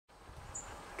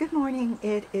Good morning.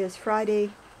 It is Friday,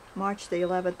 March the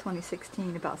 11th,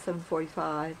 2016, about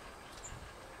 7:45.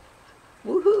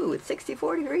 Woohoo! It's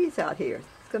 64 degrees out here.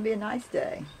 It's going to be a nice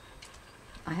day.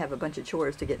 I have a bunch of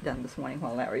chores to get done this morning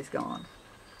while Larry's gone.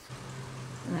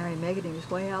 And Larry making his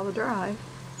way out of the drive.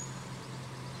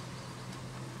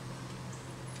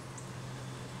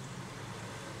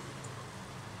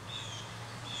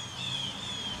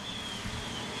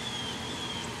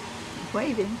 He's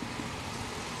waving.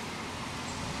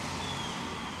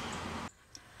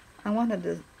 I wanted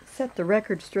to set the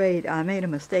record straight. I made a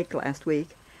mistake last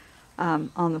week. On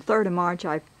the 3rd of March,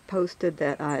 I posted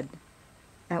that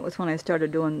that was when I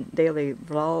started doing daily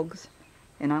vlogs,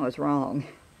 and I was wrong.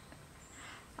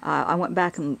 I went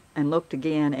back and looked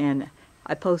again, and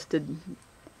I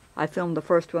filmed the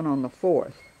first one on the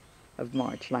 4th of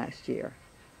March last year.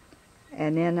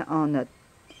 And then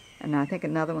and I think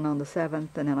another one on the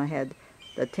 7th, and then I had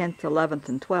the 10th, 11th,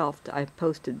 and 12th. I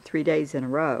posted 3 days in a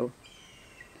row.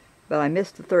 But I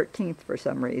missed the 13th for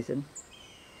some reason.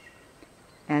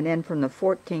 And then from the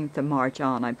 14th of March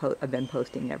on, I've been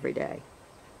posting every day.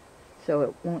 So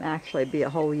it won't actually be a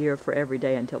whole year for every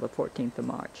day until the 14th of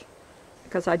March.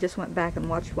 Because I just went back and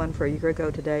watched one for a year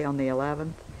ago today on the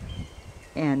 11th.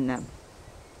 And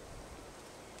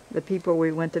the people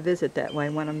we went to visit that way,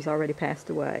 one of them's already passed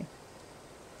away.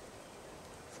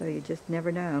 So you just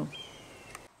never know.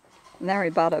 Larry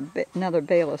bought another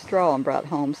bale of straw and brought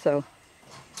home, so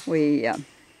we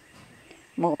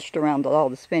mulched around all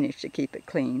the spinach to keep it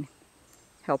clean,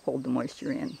 help hold the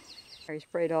moisture in. Larry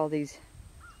sprayed all these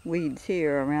weeds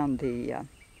here around the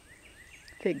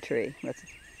fig tree with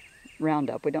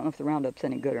Roundup. We don't know if the Roundup's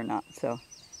any good or not, so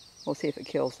we'll see if it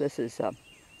kills. This is, I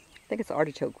think it's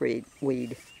artichoke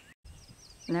weed.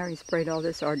 Larry sprayed all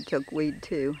this artichoke weed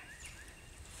too,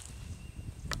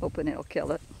 hoping it'll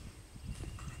kill it.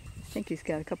 I think he's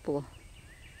got a couple of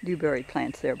dewberry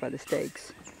plants there by the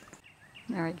stakes.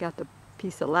 Larry got the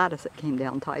piece of lattice that came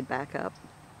down tied back up.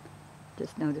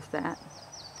 Just noticed that.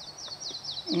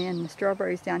 And the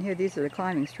strawberries down here, these are the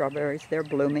climbing strawberries. They're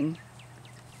blooming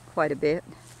quite a bit.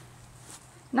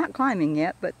 Not climbing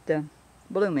yet, but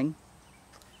blooming.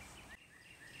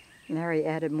 Larry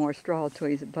added more straw to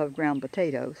his above ground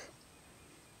potatoes.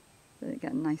 So they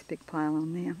got a nice big pile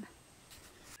on them.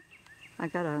 I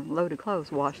got a load of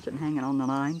clothes washed and hanging on the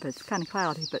line, but it's kind of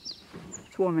cloudy, but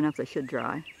it's warm enough they should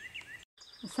dry.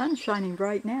 The sun's shining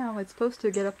bright now. It's supposed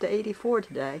to get up to 84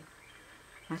 today.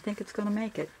 I think it's going to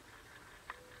make it.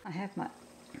 I have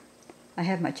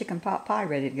my chicken pot pie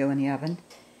ready to go in the oven.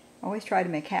 I always try to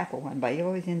make half of one, but you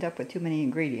always end up with too many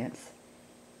ingredients.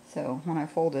 So when I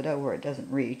fold it over, it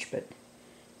doesn't reach, but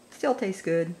still tastes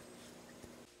good.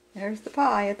 There's the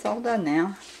pie. It's all done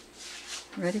now.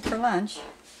 Ready for lunch.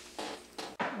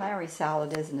 Larry's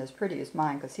salad isn't as pretty as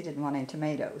mine because he didn't want any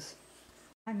tomatoes.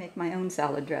 I make my own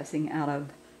salad dressing out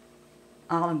of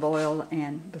olive oil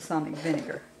and balsamic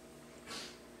vinegar.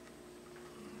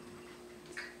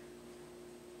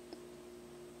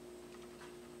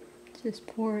 Just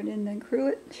pour it in the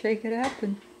cruet, shake it up,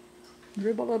 and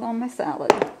dribble it on my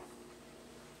salad.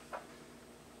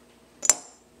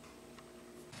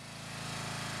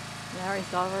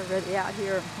 Larry's already out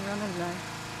here running the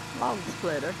log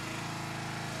splitter.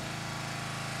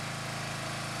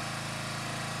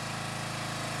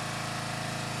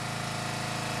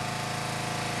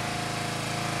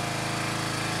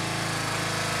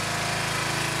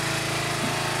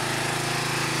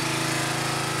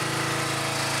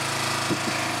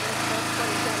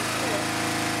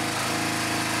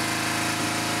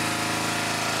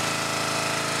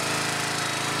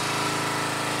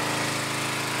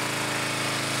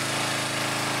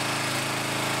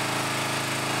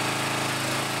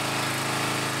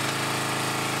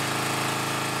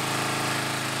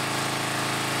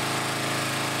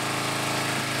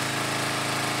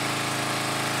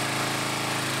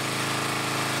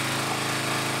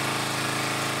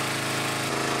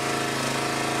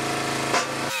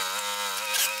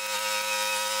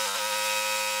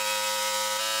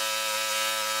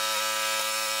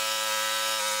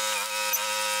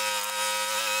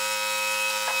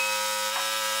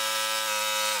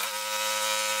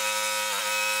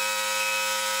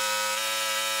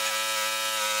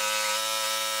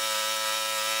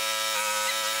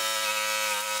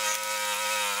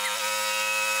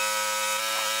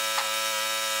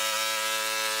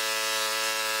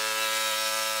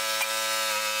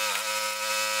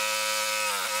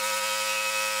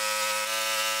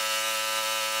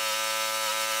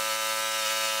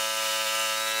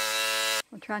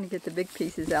 I'm trying to get the big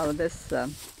pieces out of this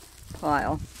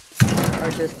pile,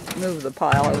 or just move the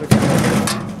pile over to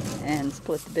and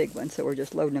split the big one, so we're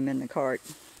just loading them in the cart.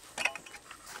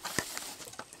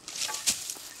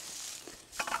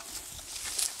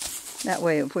 That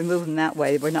way, if we move them that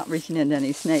way, we're not reaching into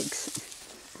any snakes.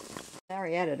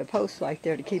 Larry added a post right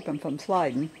there to keep them from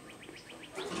sliding.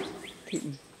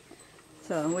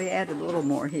 So we added a little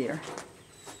more here.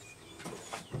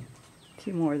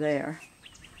 2 more there.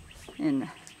 And the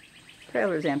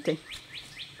trailer's empty.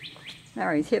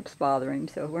 Larry's hips bother him,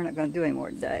 so we're not going to do any more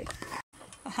today.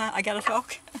 I got a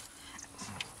talk.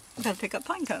 I got to pick up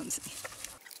pine cones.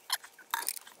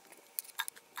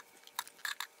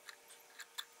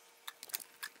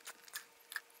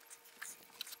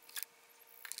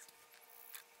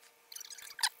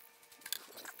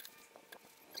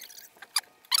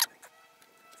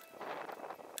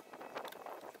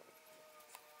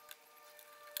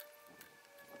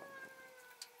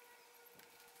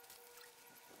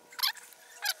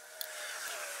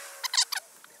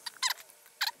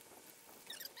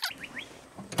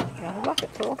 Got a bucket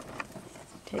full.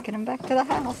 Taking them back to the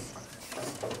house.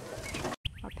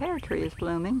 A pear tree is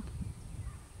blooming.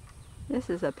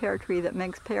 This is a pear tree that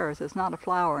makes pears. It's not a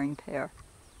flowering pear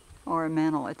or a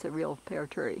mantle. It's a real pear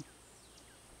tree.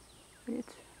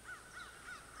 It's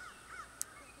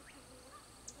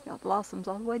got blossoms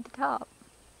all the way to the top.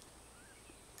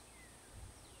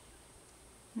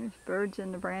 There's birds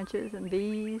in the branches and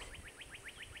bees.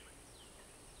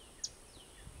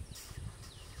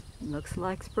 Looks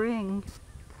like spring.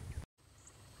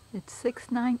 It's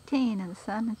 6:19 and the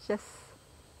sun has just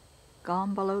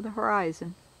gone below the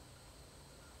horizon.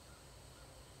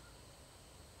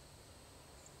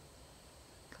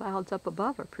 Clouds up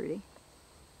above are pretty.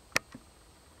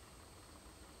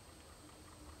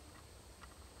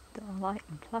 Dull, light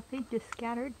and fluffy, just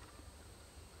scattered.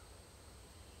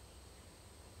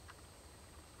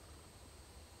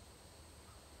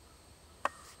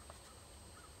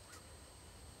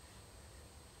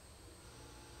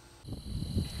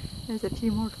 There's a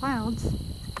few more clouds.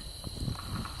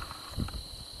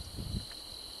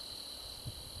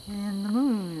 And the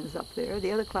moon is up there.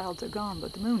 The other clouds are gone,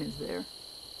 but the moon is there.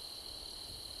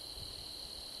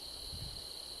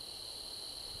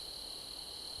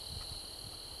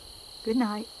 Good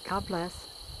night. God bless.